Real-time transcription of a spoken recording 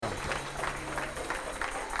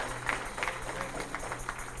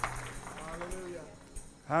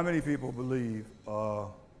How many people believe, I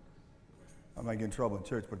might get in trouble in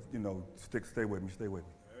church, but stay with me.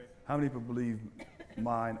 How many people believe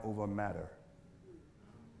mind over matter?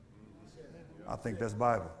 I think that's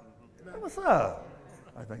Bible. What's up?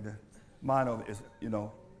 I think that mind over is, the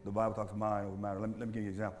Bible talks mind over matter. Let me give you an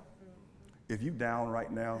example. If you down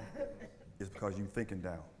right now, it's because you're thinking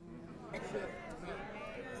down.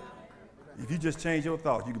 If you just change your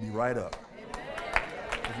thoughts, you can be right up.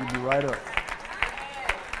 If you be right up.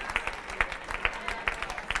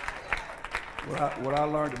 What I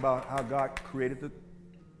learned about how God created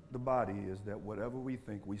the body is that whatever we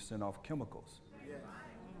think, we send off chemicals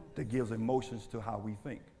that gives emotions to how we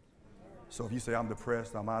think. So if you say, I'm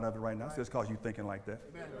depressed, I'm out of it right now, it's just because you're thinking like that.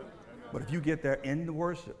 But if you get there in the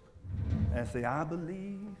worship and say, I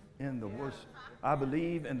believe in the worship, I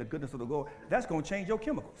believe in the goodness of the Lord, that's going to change your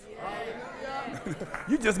chemicals.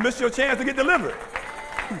 You just missed your chance to get delivered.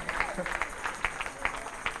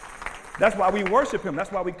 That's why we worship him.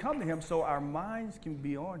 That's why we come to him, so our minds can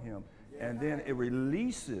be on him. And then it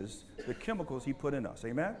releases the chemicals he put in us.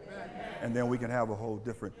 Amen? And then we can have a whole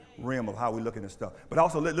different realm of how we look at this stuff. But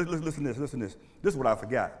also, listen to this. This is what I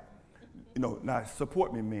forgot. Now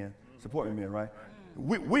support me, men. Support me, men, right?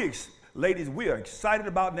 Ladies, we are excited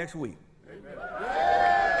about next week.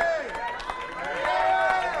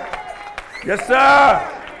 Yes, sir.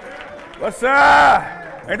 What's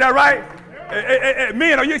up? Ain't that right? Hey,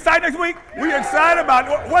 men, are you excited next week? We're excited about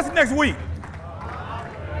it. What's next week?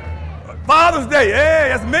 Father's Day.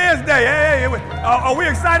 Hey, it's Men's Day. Hey, are we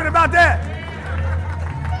excited about that?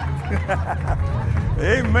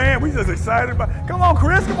 Amen. We just excited about it. Come on,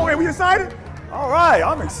 Chris. Come on. Are we excited? All right.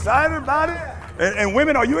 I'm excited about it. And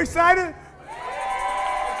women, are you excited?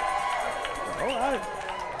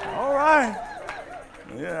 All right.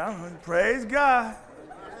 Yeah, praise God.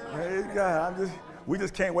 Praise God. We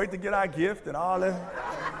just can't wait to get our gift and all that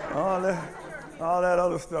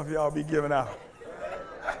other stuff y'all be giving out.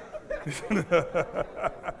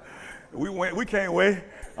 We can't wait.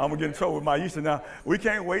 I'm gonna get in trouble with my Maisha now. We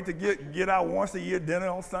can't wait to get our once a year dinner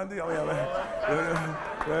on Sunday. Oh,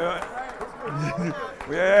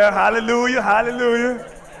 yeah, hallelujah.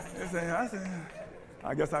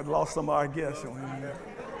 I guess I've lost some of our guests.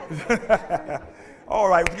 All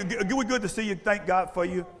right, we're good to see you. Thank God for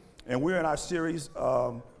you. And we're in our series,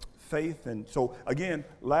 Faith. And so, again,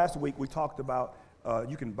 last week we talked about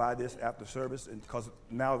you can buy this after service, and because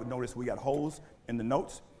now notice we got holes in the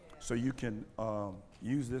notes, so you can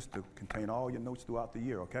use this to contain all your notes throughout the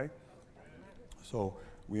year, okay? So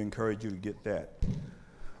we encourage you to get that.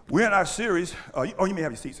 We're in our series, you may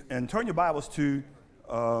have your seats, and turn your Bibles to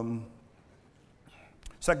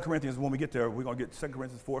 2 Corinthians. When we get there, we're going to get 2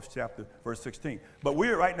 Corinthians 4th chapter, verse 16. But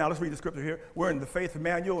we're right now, let's read the scripture here. We're in the faith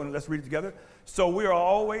manual, and let's read it together. So we are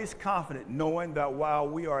always confident, knowing that while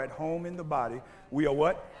we are at home in the body, we are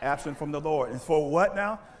what? Absent from the Lord. And for what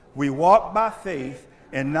now? We walk by faith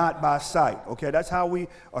and not by sight. Okay, that's how we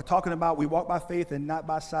are talking about we walk by faith and not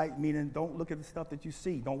by sight, meaning don't look at the stuff that you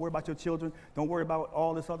see. Don't worry about your children. Don't worry about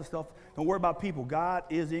all this other stuff. Don't worry about people. God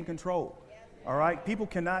is in control. All right? People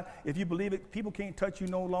cannot, if you believe it, people can't touch you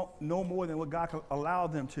no more than what God can allow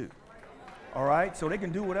them to. All right? So they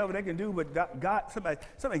can do whatever they can do, but God somebody,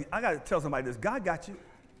 I got to tell somebody this. God got you.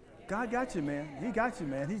 God got you, man. He got you,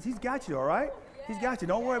 man. He's got you, all right? He's got you.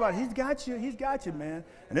 Don't worry about it. He's got you. He's got you, man.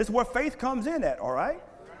 And this is where faith comes in at, all right?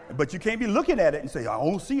 But you can't be looking at it and say, I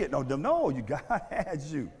don't see it. No, God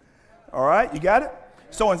has you. All right? You got it?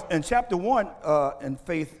 So in chapter 1, in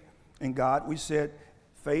faith in God, we said,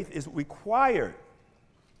 faith is required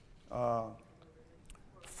for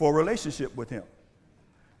a relationship with him.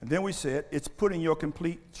 And then we said it's putting your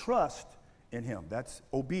complete trust in him. That's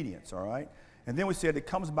obedience, all right? And then we said it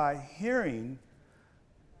comes by hearing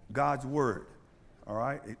God's word, all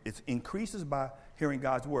right? It increases by hearing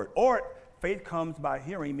God's word. Or faith comes by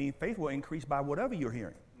hearing, meaning faith will increase by whatever you're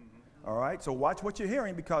hearing, all right? So watch what you're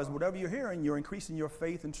hearing, because whatever you're hearing, you're increasing your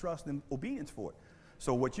faith and trust and obedience for it.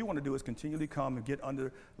 So what you want to do is continually come and get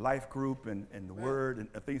under Life Group and the Word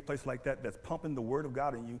and things, places like that, that's pumping the Word of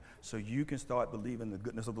God in you, so you can start believing the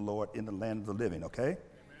goodness of the Lord in the land of the living, okay? Amen.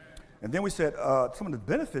 And then we said some of the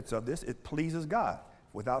benefits of this, it pleases God.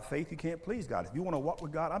 Without faith, you can't please God. If you want to walk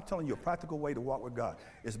with God, I'm telling you a practical way to walk with God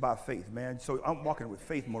is by faith, man. So I'm walking with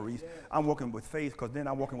faith, Maurice. I'm walking with faith because then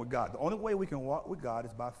I'm walking with God. The only way we can walk with God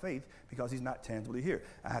is by faith, because he's not tangibly here.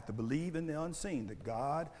 I have to believe in the unseen that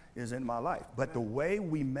God is in my life. But the way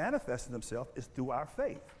we manifest himself is through our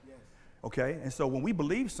faith. Okay? And so when we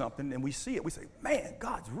believe something and we see it, we say, man,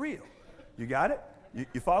 God's real. You got it?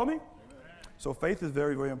 You follow me? So faith is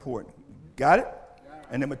very, very important. Got it?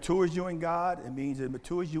 And it matures you in God. It means it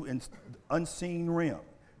matures you in the unseen realm.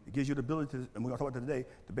 It gives you the ability to, and we're going to talk about today,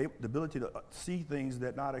 the ability to see things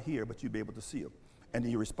that not are here, but you'll be able to see them. And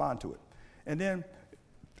then you respond to it. And then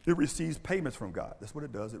it receives payments from God. That's what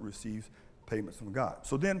it does. It receives payments from God.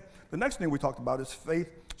 So then the next thing we talked about is faith.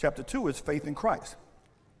 Chapter 2 is faith in Christ.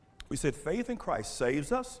 We said faith in Christ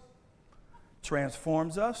saves us,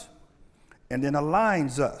 transforms us, and then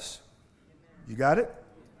aligns us. You got it?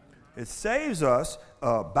 It saves us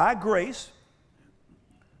by grace,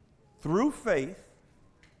 through faith,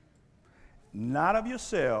 not of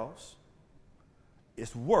yourselves.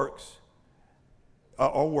 It's works,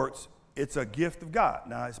 or works. It's a gift of God.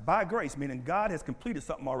 Now, it's by grace, meaning God has completed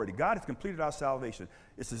something already. God has completed our salvation.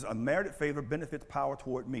 It's His unmerited favor, benefits, power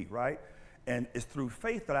toward me, right? And it's through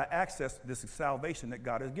faith that I access this salvation that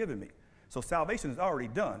God has given me. So salvation is already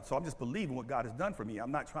done. So I'm just believing what God has done for me.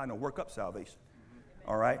 I'm not trying to work up salvation.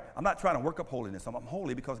 All right? I'm not trying to work up holiness. I'm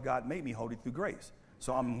holy because God made me holy through grace.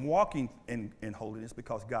 So I'm walking in holiness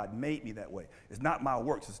because God made me that way. It's not my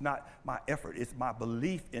works. It's not my effort. It's my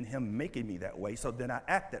belief in Him making me that way. So then I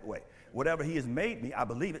act that way. Whatever He has made me, I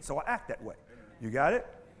believe it, so I act that way. You got it?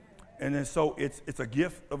 And then so it's a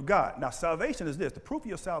gift of God. Now salvation is this. The proof of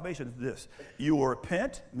your salvation is this. You will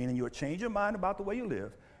repent, meaning you will change your mind about the way you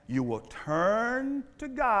live. You will turn to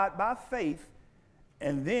God by faith,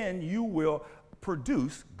 and then you will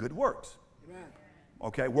produce good works. Amen.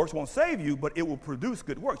 Okay, works won't save you, but it will produce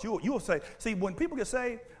good works. You will say, see, when people get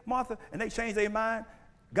saved, Martha, and they change their mind,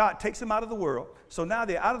 God takes them out of the world. So now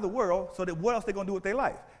they're out of the world, so that what else they going to do with their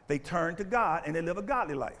life? They turn to God and they live a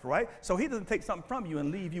godly life, right? So He doesn't take something from you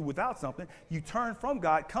and leave you without something. You turn from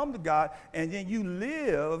God, come to God, and then you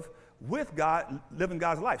live with God, living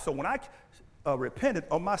God's life. So when I repented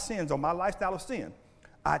of my sins, or my lifestyle of sin,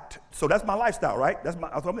 so that's my lifestyle, right?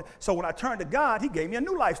 So when I turned to God, He gave me a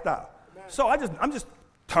new lifestyle. So I'm just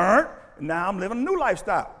turned, and now I'm living a new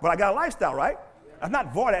lifestyle. But I got a lifestyle, right? I'm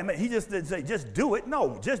not void. I mean, He just didn't say, just do it.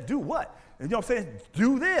 No, just do what? And you know what I'm saying?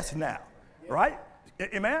 Do this now, right?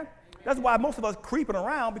 Amen? That's why most of us creeping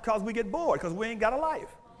around, because we get bored, because we ain't got a life.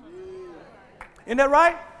 Isn't that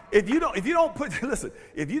right? If you don't put, listen,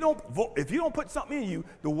 if you don't put something in you,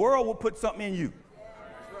 the world will put something in you.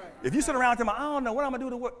 If you sit around and tell me, I don't know what I'm going to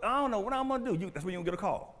do, I don't know what I'm going to do, that's when you're going to get a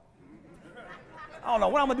call. I don't know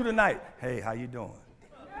what I'm going to do tonight. Hey, how you doing?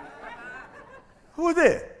 Who is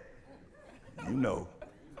it? You know.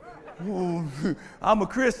 Ooh, I'm a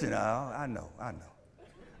Christian. I know.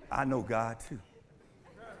 I know God too.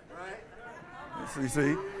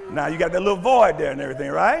 See? Now you got that little void there and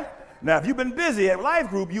everything, right? Now, if you've been busy at life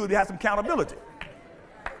group, you would have some accountability.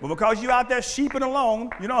 But because you're out there sheeping alone,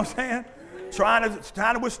 you know what I'm saying? Trying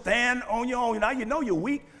to withstand on your own. Now you know you're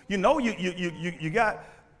weak. You know you're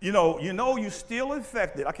still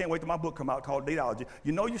infected. I can't wait till my book come out called Datology.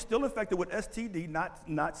 You know you're still infected with STD,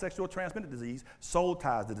 not sexual transmitted disease, soul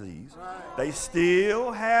ties disease. Right. They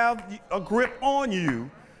still have a grip on you.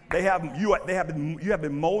 You have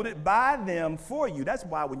been molded by them for you. That's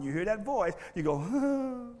why when you hear that voice, you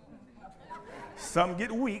go, some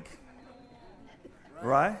get weak,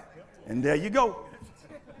 right? And there you go.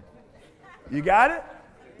 You got it?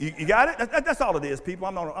 You got it? That's all it is, people.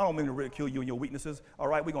 I don't mean to ridicule you and your weaknesses. All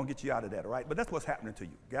right, we're going to get you out of that, all right? But that's what's happening to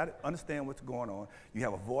you. Got it? Understand what's going on. You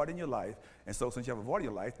have a void in your life, and so since you have a void in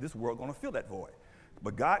your life, this world going to fill that void.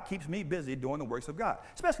 But God keeps me busy doing the works of God,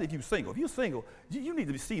 especially if you're single. If you're single, you need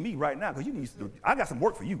to see me right now, because I got some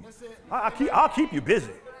work for you. I'll keep you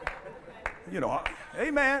busy. You know,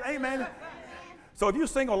 amen. So if you're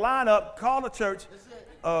single, line up, call the church.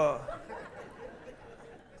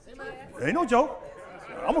 Ain't no joke.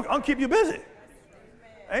 I'm gonna keep you busy.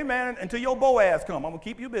 Amen. Until your Boaz come, I'm gonna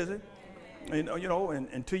keep you busy. And, and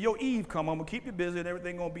until your Eve come, I'm gonna keep you busy, and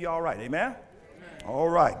everything gonna be all right. Amen. All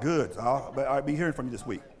right, good. I'll be hearing from you this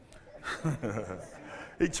week.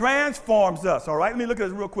 He transforms us, all right? Let me look at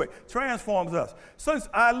this real quick. Transforms us. Since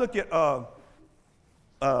I look at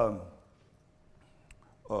the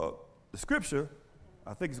scripture,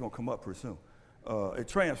 I think it's going to come up pretty soon. It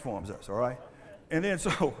transforms us, all right? And then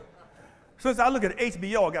so, since I look at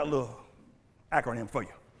HBO, I got a little acronym for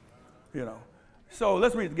you, So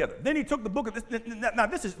let's read it together. Then he took the book of this. Now,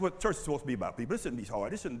 this is what church is supposed to be about, people. This shouldn't be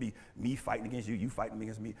hard. This shouldn't be me fighting against you, you fighting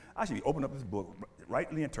against me. I should be opening up this book,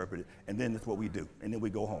 rightly interpreted, and then that's what we do. And then we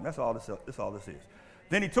go home. That's all this is.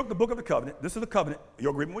 Then he took the book of the covenant. This is the covenant,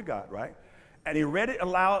 your agreement with God, right? And he read it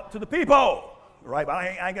aloud to the people, right? But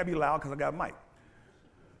I ain't got to be loud because I got a mic.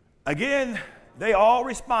 Again, they all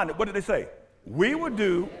responded. What did they say? We will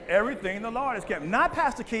do everything the Lord has kept. Not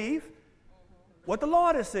Pastor Keith. What the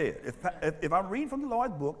Lord has said. If I'm reading from the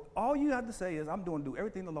Lord's book, all you have to say is, I'm doing do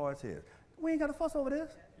everything the Lord says. We ain't got to fuss over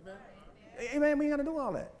this. Amen. We ain't got to do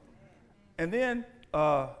all that. And then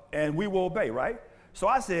and we will obey, right? So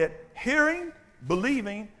I said, hearing,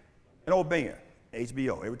 believing, and obeying.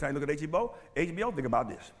 HBO. Every time you look at HBO, think about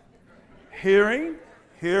this. Hearing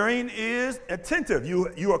is attentive.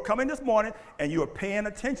 You are coming this morning and you are paying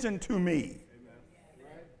attention to me.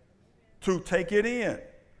 Amen. To take it in.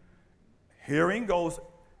 Hearing goes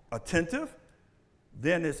attentive,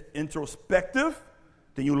 then it's introspective.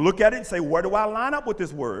 Then you look at it and say, where do I line up with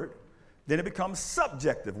this word? Then it becomes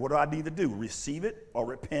subjective. What do I need to do? Receive it or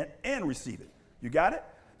repent and receive it. You got it?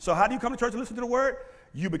 So how do you come to church and listen to the word?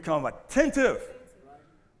 You become attentive.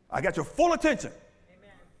 I got your full attention.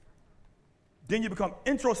 Amen. Then you become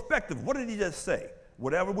introspective. What did he just say?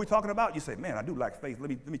 Whatever we're talking about, you say, man, I do lack faith. Let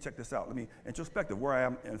me check this out. Let me introspective where I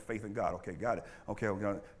am in faith in God. Okay, got it.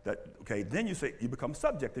 Okay. Then you say you become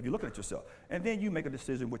subjective. You're looking at yourself, and then you make a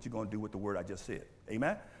decision what you're going to do with the word I just said.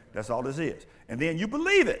 Amen. That's all this is. And then you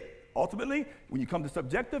believe it. Ultimately, when you come to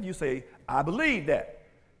subjective, you say, I believe that,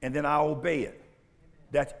 and then I obey it.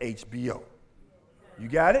 That's HBO. You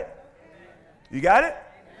got it? You got it?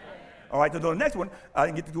 All right. So the next one I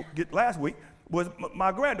didn't get to get last week was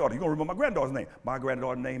my granddaughter. You're going to remember my granddaughter's name. My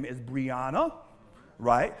granddaughter's name is Brianna,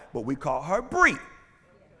 right? But we call her Bree.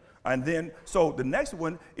 And then, so the next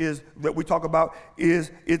one is that we talk about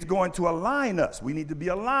is it's going to align us. We need to be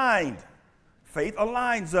aligned. Faith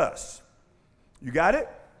aligns us. You got it?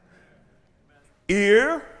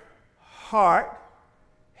 Ear, heart,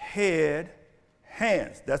 head,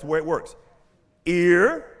 hands. That's where it works.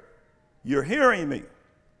 Ear, you're hearing me.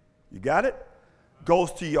 You got it?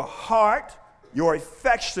 Goes to your heart, your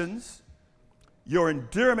affections, your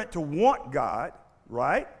endearment to want God,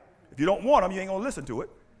 right? If you don't want him, you ain't going to listen to it.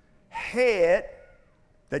 Head,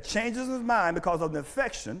 that changes his mind because of the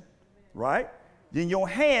affection, right? Then your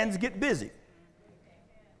hands get busy.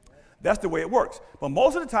 That's the way it works. But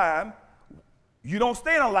most of the time, you don't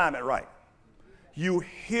stay in alignment right. You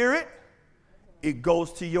hear it, it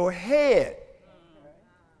goes to your head.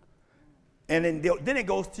 And then it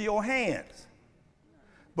goes to your hands.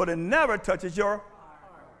 But it never touches your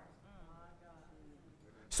heart.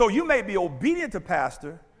 So you may be obedient to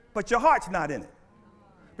pastor, but your heart's not in it.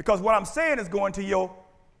 Because what I'm saying is going to your,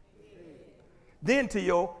 then to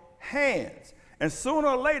your hands. And sooner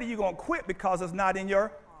or later you're going to quit because it's not in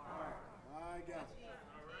your heart.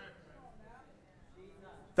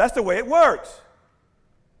 That's the way it works.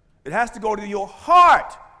 It has to go to your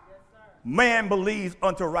heart. Man believes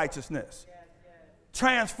unto righteousness.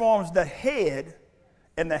 Transforms the head,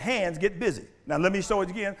 and the hands get busy. Now let me show it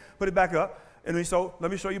again. Put it back up. And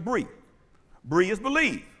let me show you Bree. Bree is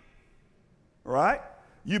believe. Right?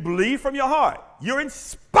 You believe from your heart. You're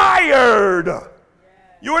inspired. Yes.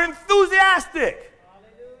 You're enthusiastic.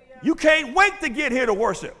 Hallelujah. You can't wait to get here to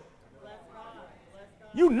worship. Bless God. Bless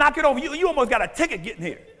God. You knock it over. You almost got a ticket getting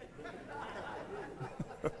here.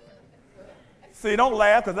 See, don't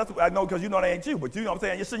laugh because I know because you know that ain't you, but you know what I'm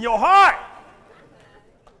saying? It's in your heart.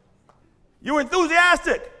 You're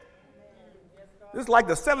enthusiastic. It's like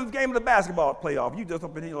the seventh game of the basketball playoff. You just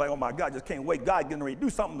up in here like, oh my God, just can't wait. God getting ready to do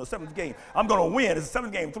something in the seventh game. I'm going to win. It's the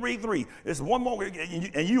seventh game, 3-3. It's one more,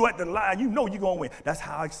 and you at the line, you know you're going to win. That's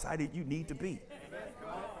how excited you need to be.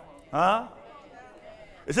 Huh?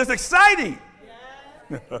 It's just exciting.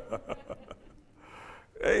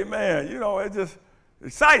 Amen. You know, it's just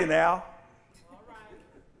exciting now.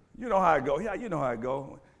 You know how it goes. Yeah, you know how it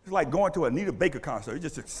goes. It's like going to a Anita Baker concert. It's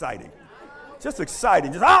just exciting. Just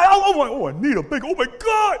exciting. Just, Anita Baker. Oh, my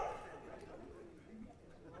God.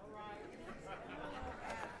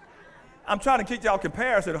 I'm trying to get y'all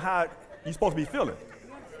comparison of how you're supposed to be feeling.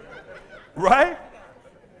 Right?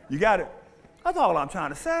 You got it? That's all I'm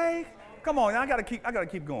trying to say. Come on, I gotta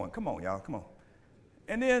keep going. Come on, y'all. Come on.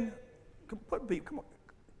 And then, come on.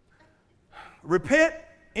 Repent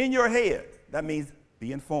in your head. That means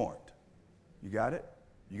be informed. You got it?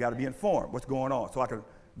 You got to be informed what's going on so I can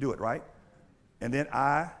do it, right? And then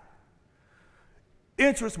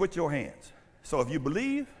interest with your hands. So if you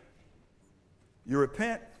believe, you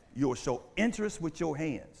repent, you'll show interest with your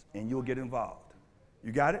hands, and you'll get involved.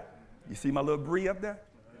 You got it? You see my little Bree up there?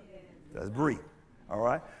 That's Bree. All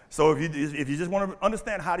right? So if you just want to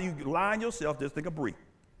understand how do you line yourself, just think of Bree.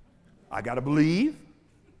 I got to believe.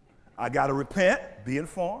 I got to repent, be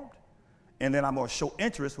informed, and then I'm going to show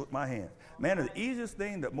interest with my hands. Man, the easiest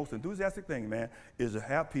thing, the most enthusiastic thing, man, is to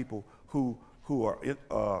have people who are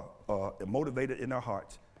motivated in their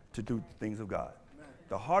hearts to do things of God. Amen.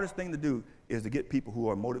 The hardest thing to do is to get people who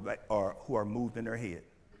are motivated or who are moved in their head.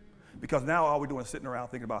 Because now all we're doing is sitting around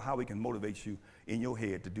thinking about how we can motivate you in your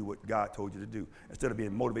head to do what God told you to do instead of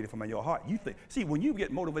being motivated from your heart. You think, see, when you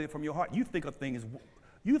get motivated from your heart, you think of things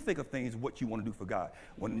You think of things, what you want to do for God.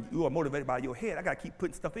 When you are motivated by your head, I got to keep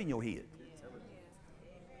putting stuff in your head.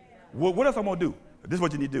 What else I'm going to do? This is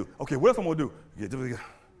what you need to do. Okay, what else I'm going to do?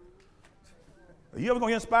 Are you ever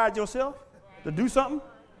going to get inspired yourself to do something?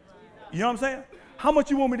 You know what I'm saying? How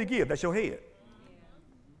much you want me to give? That's your head.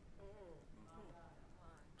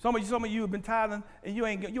 Some of you have been tithing and you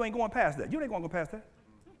ain't going past that. You ain't going to go past that.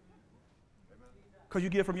 Because you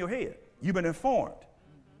give from your head. You've been informed.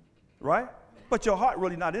 Right? But your heart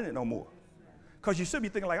really not in it no more. Because you should be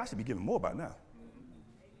thinking like, I should be giving more by now.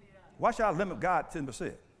 Why should I limit God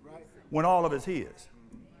 10% when all of it's his?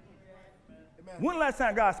 When the last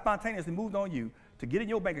time God spontaneously moved on you to get in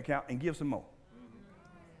your bank account and give some more?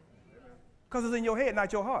 Because it's in your head,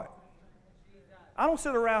 not your heart. I don't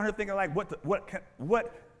sit around here thinking like,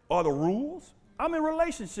 what are the rules? I'm in a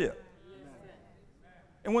relationship.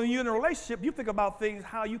 And when you're in a relationship, you think about things,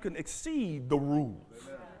 how you can exceed the rules.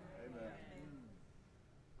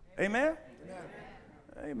 Amen?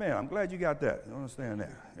 Amen. I'm glad you got that. You understand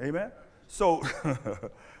that. Amen? So,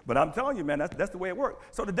 but I'm telling you, man, that's the way it works.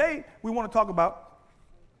 So today, we want to talk about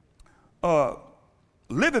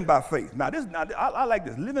living by faith. Now, I like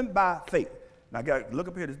this, living by faith. Now, guys, look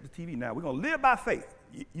up here, this is the TV now. We're going to live by faith.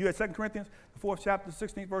 You at 2 Corinthians, the 4th chapter,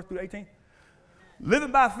 16th verse through 18th?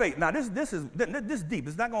 Living by faith. Now, this is deep.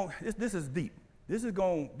 This is deep. This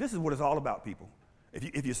is what it's all about, people.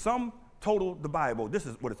 If you sum total the Bible, this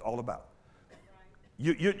is what it's all about.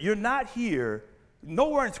 You're not here,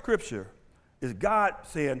 nowhere in Scripture is God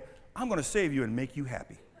saying, I'm going to save you and make you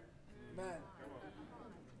happy. Amen.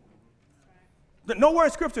 Nowhere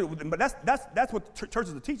in Scripture, but that's what the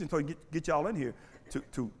churches are teaching to get y'all in here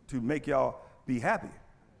to make y'all be happy,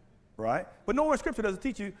 right? But nowhere in Scripture does it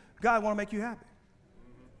teach you God want to make you happy.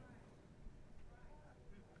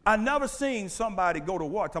 I never seen somebody go to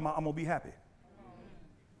war talking about, I'm going to be happy.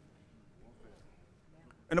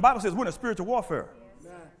 And the Bible says we're in a spiritual warfare.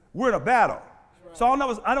 We're in a battle. So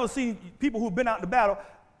I never seen people who've been out in the battle,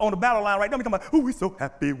 on the battle line right now, talking about, oh, we're so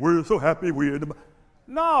happy, we're in the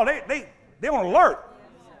No, they on alert.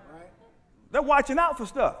 They're watching out for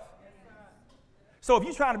stuff. So if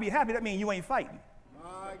you're trying to be happy, that means you ain't fighting.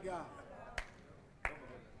 My God.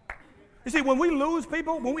 You see, when we lose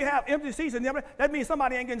people, when we have empty seats, that means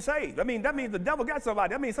somebody ain't getting saved. That means the devil got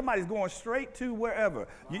somebody. That means somebody's going straight to wherever.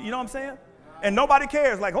 You know what I'm saying? And nobody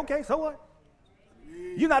cares. Like, okay, so what?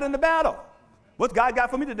 You're not in the battle. What's God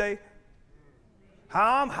got for me today?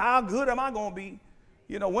 How good am I going to be?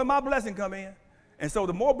 You know, when my blessing come in. And so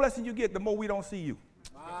the more blessing you get, the more we don't see you.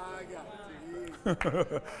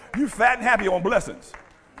 You fat and happy on blessings.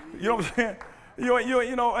 You know what I'm saying?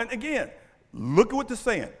 You know, and again, look at what they're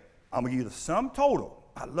saying. I'm going to give you the sum total.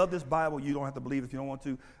 I love this Bible. You don't have to believe if you don't want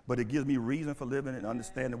to, but it gives me reason for living and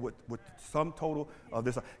understanding what the sum total of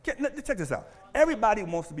this. Check this out. Everybody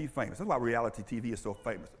wants to be famous. That's why reality TV is so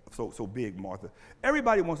famous, so big, Martha.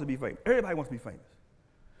 Everybody wants to be famous. Everybody wants to be famous.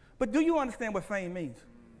 But do you understand what fame means?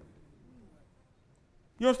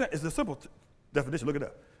 You understand? It's a simple definition. Look it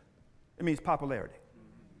up. It means popularity.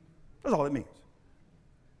 That's all it means.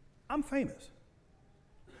 I'm famous.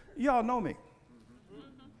 Y'all know me.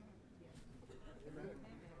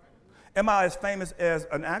 Am I as famous as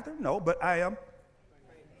an actor? No, but I am.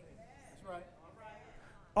 That's right.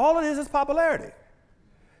 All it is popularity.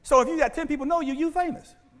 So if you got 10 people know you, you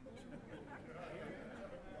famous.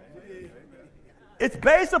 It's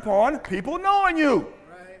based upon people knowing you.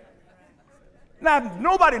 Right. Now, if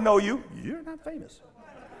nobody know you, you're not famous.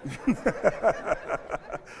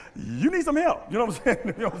 You need some help. You know what I'm saying?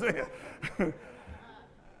 You know what I'm saying?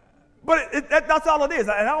 But that's all it is.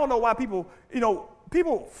 And I don't know why people,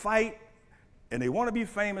 people fight and they want to be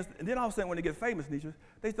famous, and then all of a sudden when they get famous, Nisha,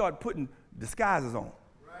 they start putting disguises on.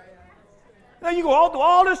 Right. Now you go through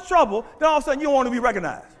all this trouble, then all of a sudden you don't want to be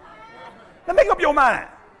recognized. Now make up your mind.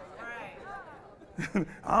 Right.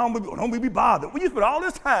 Don't be bothered. When you spend all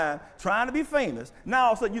this time trying to be famous, now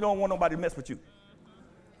all of a sudden you don't want nobody to mess with you.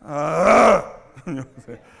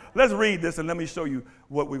 Let's read this and let me show you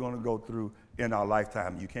what we're going to go through in our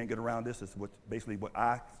lifetime. You can't get around this. It's basically what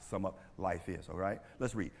I sum up life is, all right?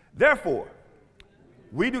 Let's read. Therefore,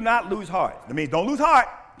 we do not lose heart. That means don't lose heart.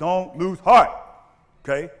 Don't lose heart.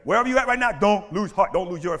 Okay? Wherever you're at right now, don't lose heart. Don't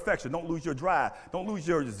lose your affection. Don't lose your drive. Don't lose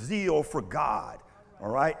your zeal for God, all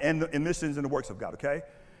right? And the missions and the works of God, okay?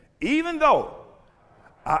 Even though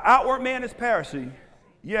our outward man is perishing,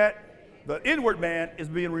 yet the inward man is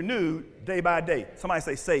being renewed day by day. Somebody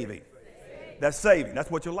say saving. That's saving.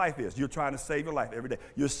 That's what your life is. You're trying to save your life every day.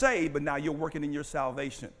 You're saved, but now you're working in your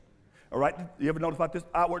salvation. All right? You ever notice about this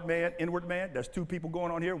outward man, inward man? There's two people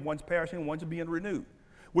going on here. One's perishing, one's being renewed.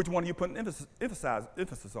 Which one are you putting emphasis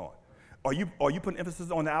on? Are you putting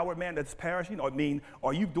emphasis on the outward man that's perishing? Or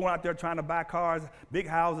are you going out there trying to buy cars, big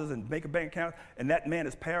houses, and make a bank account, and that man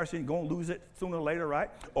is perishing, going to lose it sooner or later,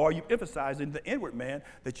 right? Or are you emphasizing the inward man,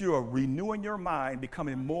 that you are renewing your mind,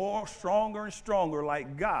 becoming more stronger and stronger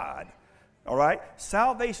like God, all right?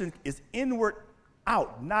 Salvation is inward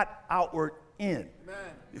out, not outward in.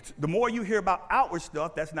 The more you hear about outward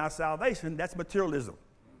stuff, that's not salvation, that's materialism.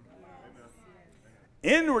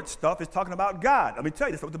 Inward stuff is talking about God. Let me tell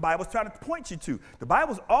you, that's what the Bible's trying to point you to. The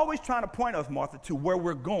Bible's always trying to point us, Martha, to where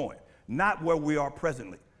we're going, not where we are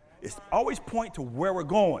presently. It's always point to where we're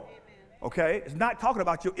going, okay? It's not talking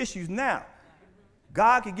about your issues now.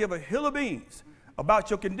 God can give a hill of beans about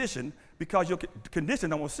your condition, because your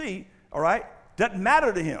condition, I'm going to see, all right, doesn't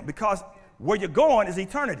matter to him, because where you're going is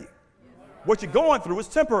eternity. What you're going through is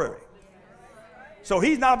temporary. So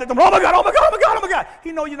he's not thinking, oh my God, oh my God, oh my God, oh my God.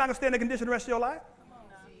 He knows you're not going to stay in that condition the rest of your life.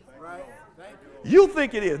 You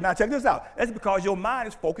think it is. Now check this out. That's because your mind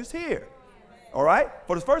is focused here. All right?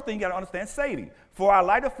 For the first thing, you got to understand saving. For our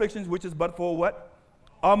light afflictions, which is but for what?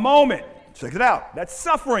 A moment. Check it out. That's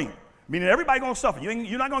suffering. Meaning everybody going to suffer.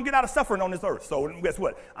 You're not going to get out of suffering on this earth. So guess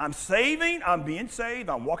what? I'm saving. I'm being saved.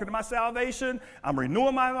 I'm walking to my salvation. I'm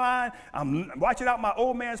renewing my mind. I'm watching out my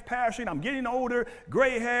old man's perishing. I'm getting older,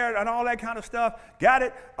 gray hair, and all that kind of stuff. Got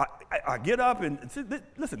it? I get up and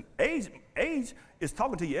listen, age is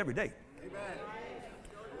talking to you every day.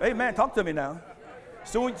 Amen. Talk to me now.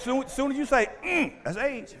 Soon as you say, that's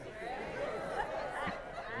age.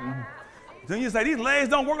 Then you say, these legs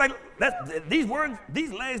don't work like that.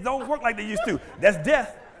 These legs don't work like they used to. That's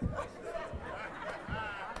death.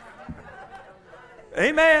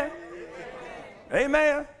 Amen.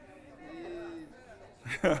 Amen.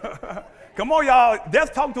 Come on, y'all.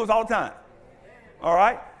 Death's talking to us all the time. All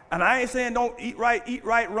right? And I ain't saying don't eat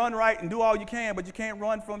right, run right, and do all you can, but you can't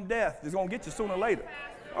run from death. It's going to get you sooner or later.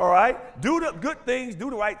 All right? Do the good things, do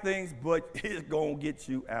the right things, but it's going to get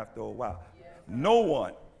you after a while. No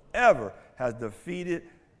one ever has defeated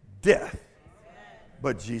death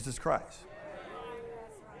but Jesus Christ.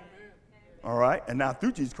 All right? And now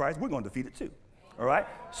through Jesus Christ, we're going to defeat it too. All right?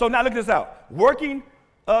 So now look at this out. Working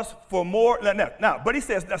us for more. Now, but he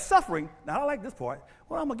says, now suffering. Now I like this part.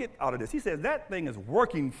 Well, I'm going to get out of this. He says that thing is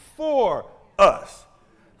working for us.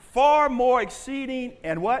 Far more exceeding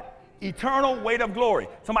and what? Eternal weight of glory.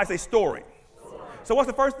 Somebody say story. So what's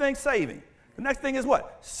the first thing? Saving. The next thing is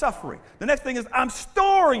what? Suffering. The next thing is I'm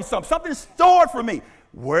storing something. Something's stored for me.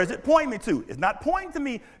 Where is it pointing me to? It's not pointing to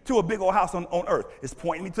me to a big old house on earth. It's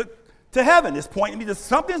pointing me to heaven. It's pointing me to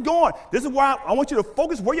something's going. This is why I want you to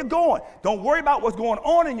focus where you're going. Don't worry about what's going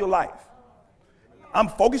on in your life. I'm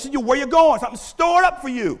focusing you where you're going. Something's stored up for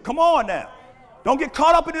you. Come on now. Don't get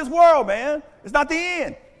caught up in this world, man. It's not the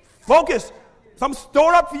end. Focus. Something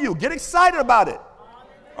stored up for you. Get excited about it.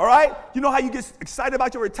 All right? You know how you get excited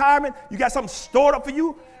about your retirement? You got something stored up for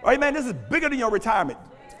you? All right, man, this is bigger than your retirement.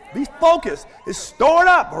 Be focused. It's stored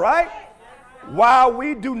up, all right? While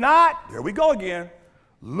we do not, here we go again,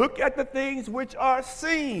 look at the things which are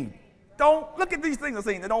seen. Don't look at these things that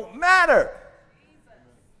are seen. They don't matter.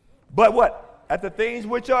 But what? At the things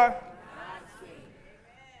which are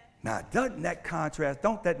Now, doesn't that contrast,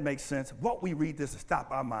 don't that make sense? What we read this to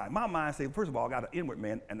stop our mind. My mind says, first of all, I got an inward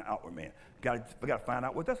man and an outward man. We got to find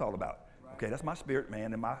out what that's all about. Right. Okay, that's my spirit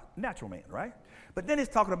man and my natural man, right? But then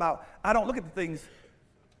it's talking about, I don't look at the things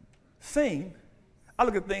seen, I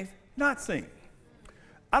look at the things not seen.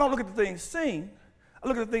 I don't look at the things seen, I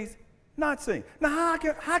look at the things not seen. Now,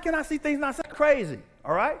 how can I see things not seen? Crazy,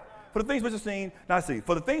 all right? For the things which are seen, not seen.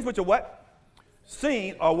 For the things which are what?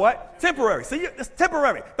 Seen or what? Temporary. See, it's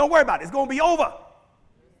temporary. Don't worry about it. It's going to be over. Amen.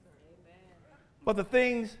 But the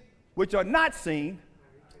things which are not seen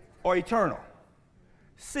are eternal.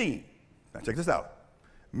 Seen. Now check this out.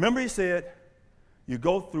 Remember he said, you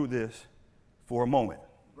go through this for a moment.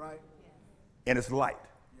 Right. And it's light.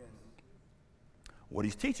 Yes. What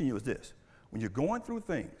he's teaching you is this. When you're going through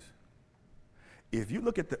things, if you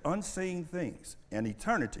look at the unseen things and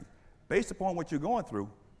eternity, based upon what you're going through,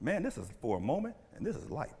 man, this is for a moment, and this is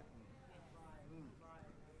light.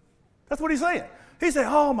 That's what he's saying. He said,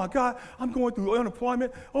 oh, my God, I'm going through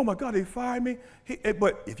unemployment. Oh, my God, they fired me.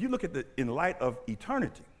 But if you look at in light of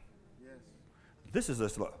eternity, yes, this is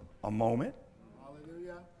just a moment,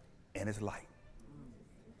 hallelujah, and it's light.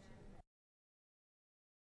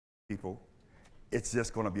 People, it's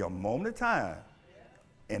just going to be a moment of time,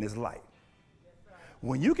 and it's light.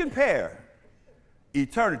 When you compare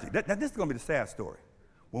eternity, this is going to be the sad story.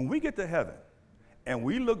 When we get to heaven and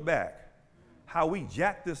we look back how we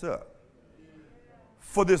jack this up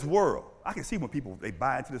for this world, I can see when people, they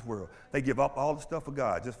buy into this world, they give up all the stuff for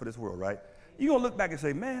God just for this world, right? You're going to look back and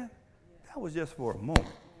say, man, that was just for a moment.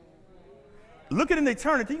 Looking in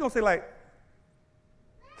eternity, you're going to say like,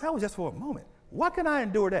 that was just for a moment. Why can I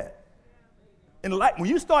endure that? In life, when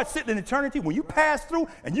you start sitting in eternity, when you pass through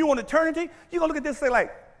and you're on eternity, you're going to look at this and say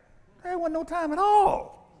like, there wasn't no time at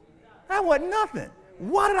all. That wasn't nothing.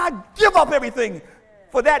 Why did I give up everything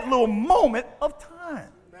for that little moment of time?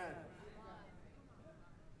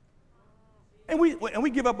 And we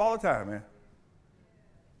give up all the time, man.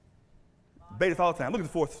 Bait us all the time. Look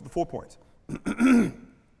at the four points.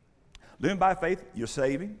 Living by faith, you're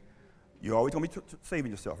saving. You're always going to be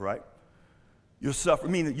saving yourself, right? You're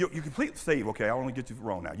suffering, meaning you're completely saved. Okay, I don't want to get you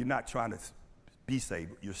wrong now. You're not trying to be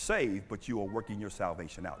saved. You're saved, but you are working your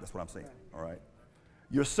salvation out. That's what I'm saying, all right?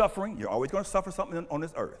 You're suffering. You're always going to suffer something on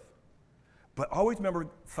this earth. But always remember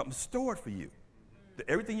something's stored for you. That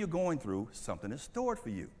everything you're going through, something is stored for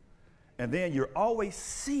you. And then you're always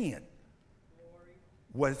seeing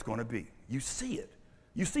what it's going to be. You see it.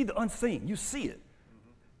 You see the unseen. You see it.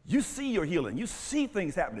 You see your healing. You see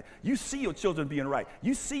things happening. You see your children being right.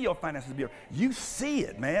 You see your finances being right. You see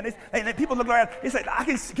it, man. And people look around. They say,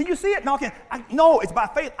 can you see it? No, no, it's by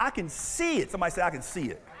faith. I can see it. Somebody say, I can see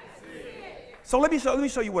it. So let me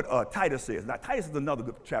show you what Titus says. Now, Titus is another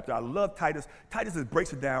good chapter. I love Titus. Titus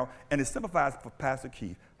breaks it down, and it simplifies for Pastor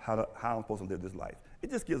Keith how I'm supposed to live this life. It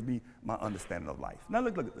just gives me my understanding of life. Now,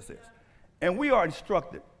 look what this says. And we are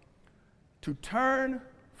instructed to turn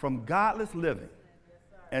from godless living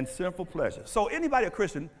and sinful pleasure. So anybody a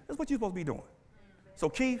Christian, that's what you're supposed to be doing. So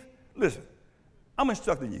Keith, listen, I'm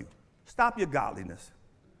instructing you. Stop your godliness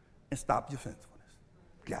and stop your sinfulness.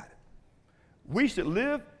 Got it. We should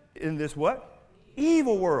live in this what?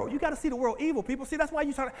 Evil world. You got to see the world evil, people. See, that's why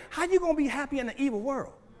you try to, how you going to be happy in an evil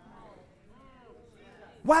world?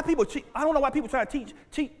 Why people cheat? I don't know why people try to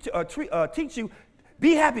teach you,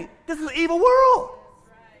 be happy. This is an evil world.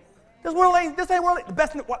 This ain't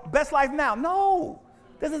the best life now. No.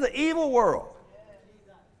 This is an evil world.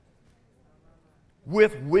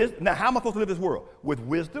 With wisdom. Now, how am I supposed to live this world? With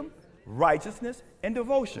wisdom, righteousness, and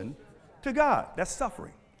devotion to God. That's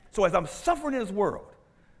suffering. So as I'm suffering in this world,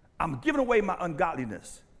 I'm giving away my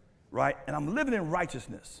ungodliness, right? And I'm living in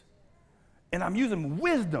righteousness. And I'm using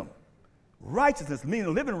wisdom, righteousness,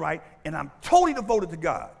 meaning living right, and I'm totally devoted to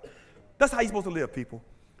God. That's how you're supposed to live, people.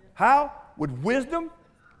 How? With wisdom,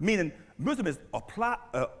 meaning wisdom is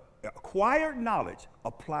acquired knowledge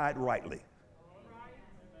applied rightly.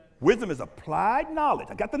 Wisdom is applied knowledge.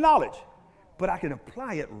 I got the knowledge, but I can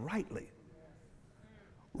apply it rightly.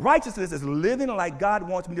 Righteousness is living like God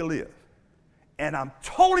wants me to live. And I'm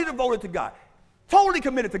totally devoted to God, totally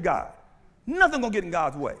committed to God. Nothing gonna get in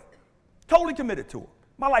God's way. Totally committed to Him.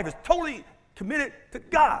 My life is totally committed to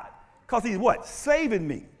God because He's what? Saving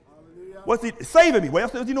me. Hallelujah. What's He saving me? What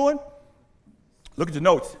else is He doing? Look at your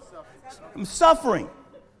notes. I'm suffering.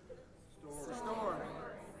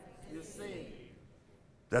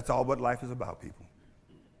 That's all what life is about, people.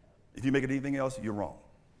 If you make it anything else, you're wrong.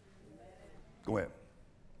 Go ahead.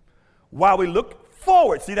 While we look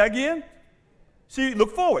forward, see that again? See,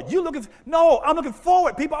 look forward. No, I'm looking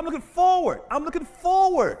forward, people. I'm looking forward. I'm looking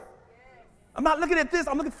forward. I'm not looking at this.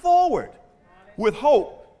 I'm looking forward with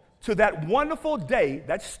hope to that wonderful day,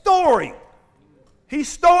 that story. He's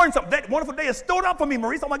storing something. That wonderful day is stored up for me,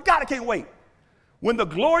 Maurice. Oh, my God, I can't wait. When the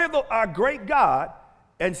glory of our great God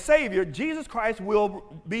and Savior, Jesus Christ,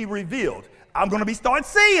 will be revealed. I'm going to be starting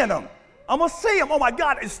seeing Him. I'm going to see Him. Oh, my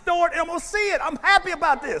God, it's stored, and I'm going to see it. I'm happy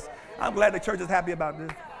about this. I'm glad the church is happy about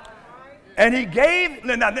this. And He gave,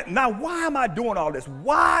 now why am I doing all this?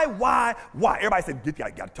 Why? Everybody said, you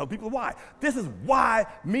got to tell people why. This is why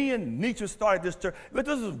me and Nietzsche started this church. But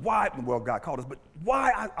this is why, well, God called us, but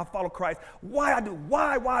why I follow Christ. Why?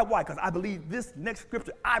 Because I believe this next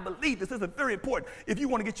scripture, I believe this is very important. If you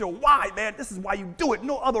want to get your why, man, this is why you do it.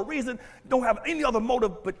 No other reason. Don't have any other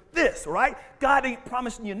motive but this, right? God ain't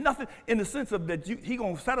promising you nothing in the sense of that He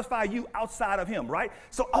going to satisfy you outside of Him, right?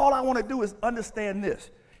 So all I want to do is understand this.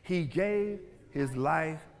 He gave His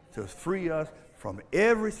life to free us from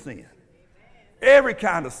every sin, every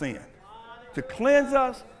kind of sin, to cleanse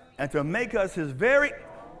us and to make us His very,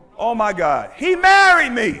 oh my God, He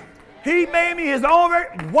married me. He made me His own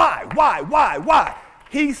why?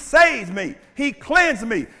 He saved me. He cleansed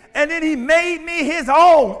me. And then He made me His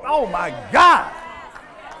own. Oh my God.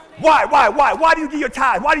 Why? Why do you give your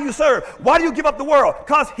tithe? Why do you serve? Why do you give up the world?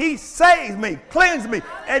 Because He saved me, cleansed me,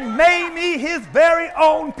 and made me His very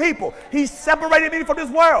own people. He separated me from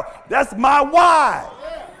this world. That's my why.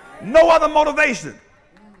 No other motivation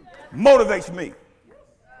motivates me.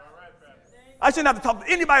 I shouldn't have to talk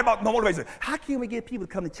to anybody about no motivation. How can we get people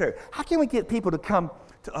to come to church? How can we get people to come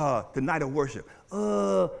the night of worship.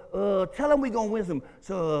 Tell them we're going to win some.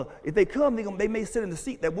 So if they come, they may sit in the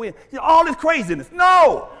seat that win. You know, all this craziness.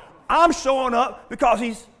 No, I'm showing up because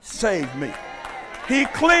he's saved me. He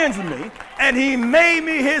cleansed me, and he made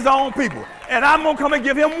me his own people. And I'm going to come and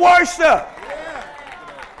give him worship.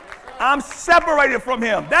 I'm separated from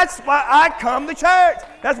him. That's why I come to church.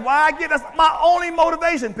 That's why that's my only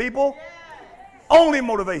motivation, people. Only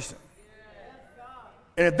motivation.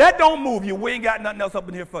 And if that don't move you, we ain't got nothing else up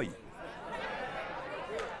in here for you.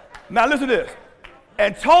 Now listen to this.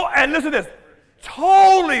 And listen to this.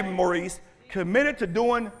 Totally, Maurice, committed to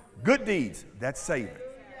doing good deeds. That's saving.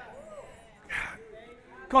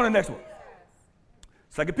 Come on to the next one.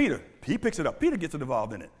 2 Peter. He picks it up. Peter gets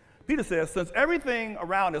involved in it. Peter says, since everything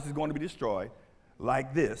around us is going to be destroyed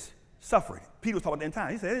like this, suffering. Peter was talking about the end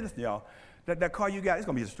time. He said, hey, listen, y'all, that car you got, it's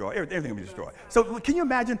going to be destroyed. Everything going to be destroyed. So can you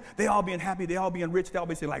imagine they all being happy, they all being rich, they all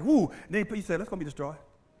being saying like, woo. And then he said, that's going to be destroyed.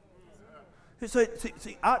 So,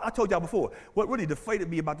 see, I told y'all before, what really deflated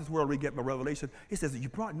me about this world when we get my revelation, he says that you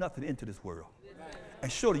brought nothing into this world.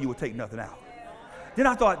 And surely you will take nothing out. Then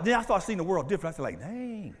I started seeing the world different. I said like,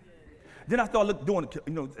 dang. Then I started doing,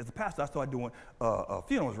 as a pastor, I started doing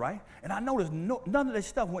funerals, right? And I noticed none of that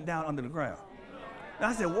stuff went down under the ground. And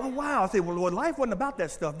I said, well, wow. I said, well, life wasn't about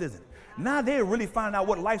that stuff, is it? Now they're really finding out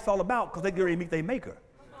what life's all about because they get ready to meet their maker.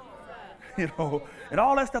 And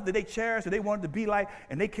all that stuff that they cherished and they wanted to be like,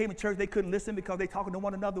 and they came to church, they couldn't listen because they talking to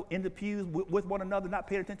one another in the pews with one another, not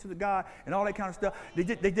paying attention to God and all that kind of stuff.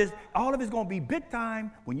 They just all of it's going to be big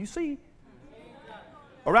time when you see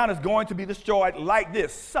around us going to be destroyed like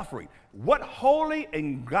this, suffering. What holy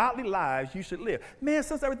and godly lives you should live. Man,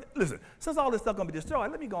 since all this stuff going to be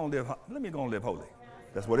destroyed, let me go and live holy.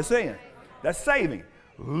 That's what it's saying. That's saving.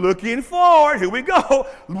 Looking forward, here we go.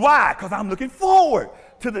 Why? Because I'm looking forward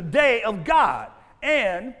to the day of God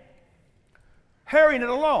and hurrying it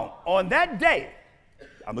along. On that day,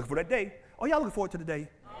 I'm looking for that day. Oh, y'all looking forward to the day?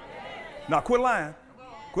 Now, quit lying.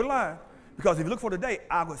 Quit lying. Because if you look for the day,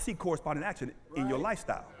 I will see corresponding action in your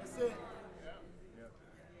lifestyle.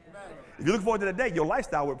 If you look forward to the day, your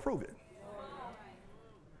lifestyle will prove it.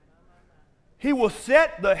 He will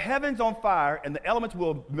set the heavens on fire, and the elements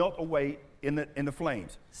will melt away in the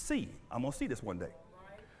flames. I'm going to see this one day.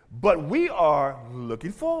 But we are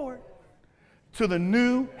looking forward to the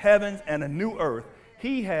new heavens and a new earth.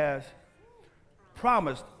 He has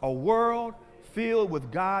promised a world filled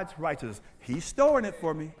with God's righteousness. He's storing it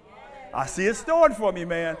for me. I see it stored for me,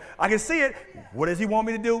 man. I can see it. What does he want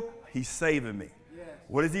me to do? He's saving me.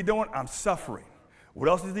 What is he doing? I'm suffering. What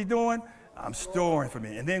else is he doing? I'm storing for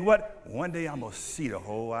me. And then what? One day I'm going to see the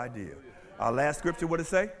whole idea. Our last scripture, what did it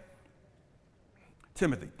say?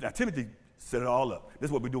 Timothy. Now, Timothy set it all up. This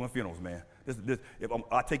is what we do in funerals, man.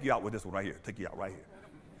 I'll take you out with this one right here. Take you out right here.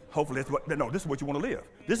 Hopefully, this is what you want to live.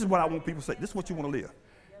 This is what I want people to say. This is what you want to live.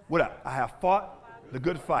 What I have fought the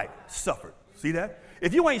good fight, suffered. See that?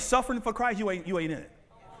 If you ain't suffering for Christ, you ain't in it.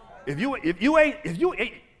 If you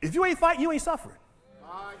ain't fighting, you ain't suffering.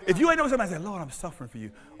 If you ain't know somebody say, Lord, I'm suffering for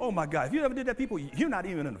you. Oh my God, if you ever did that, people, you're not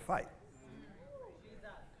even in the fight.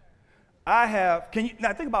 Now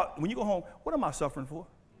think about when you go home, what am I suffering for?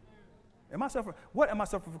 What am I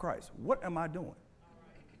suffering for Christ? What am I doing?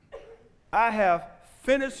 I have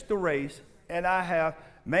finished the race and I have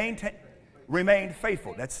remained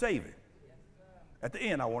faithful. That's saving. At the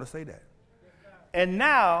end, I want to say that. And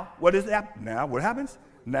now, what happens?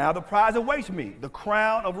 Now the prize awaits me, the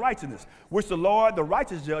crown of righteousness, which the Lord, the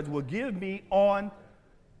righteous judge, will give me on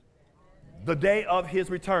the day of his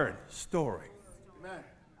return. Story. Amen.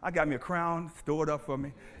 I got me a crown stored up for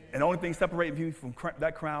me, and the only thing separating me from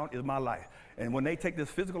that crown is my life. And when they take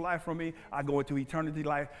this physical life from me, I go into eternity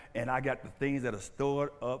life, and I got the things that are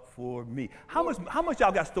stored up for me. How much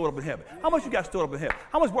y'all got stored up in heaven? How much you got stored up in heaven?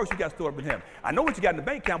 How much work you got stored up in heaven? I know what you got in the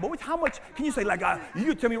bank account, but how much can you say, like,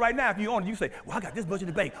 you tell me right now if you own it, you say, well, I got this much in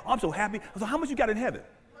the bank. Oh, I'm so happy. So how much you got in heaven?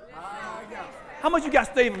 How much you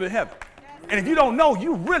got saved in heaven? And if you don't know,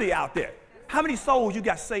 you really out there. How many souls you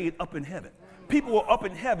got saved up in heaven? People were up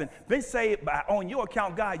in heaven, been saved by, on your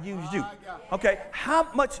account, God used you. Okay, how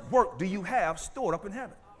much work do you have stored up in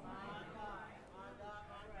heaven?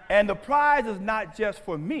 And the prize is not just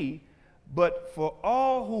for me, but for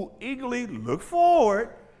all who eagerly look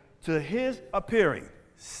forward to his appearing.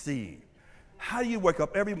 See, how do you wake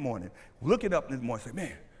up every morning, looking up in the morning and say,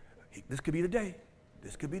 man, this could be the day.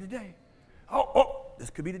 This could be the day. Oh, this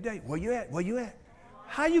could be the day. Where you at? Where you at?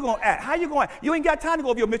 How you going to act? How you going to act? You ain't got time to go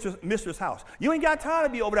over your mistress' house. You ain't got time to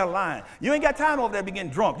be over that line. You ain't got time over there to be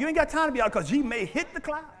getting drunk. You ain't got time to be out because he may hit the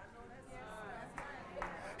cloud.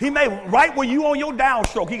 He may, right when you on your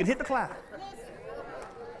downstroke, he can hit the cloud.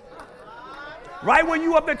 Right when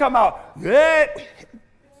you up there come out, yeah.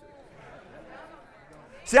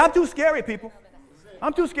 See, I'm too scary, people.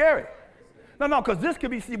 I'm too scary. No, because this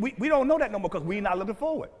could be, see, we don't know that no more because we're not looking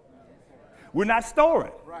forward. We're not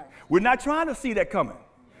storing. Right. We're not trying to see that coming.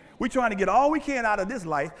 We're trying to get all we can out of this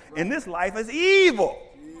life, and this life is evil.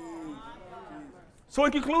 So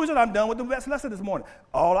in conclusion, I'm done with the best lesson this morning.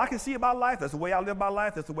 All I can see about life, that's the way I live my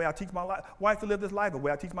life, that's the way I teach my wife to live this life, the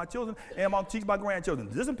way I teach my children, and I'm going to teach my grandchildren.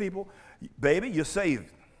 Listen, people, baby, you're saved.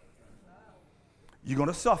 You're going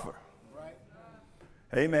to suffer.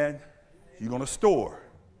 Amen. You're going to store.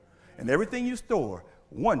 And everything you store,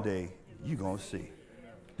 one day, you're going to see.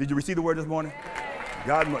 Did you receive the word this morning?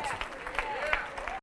 God bless you.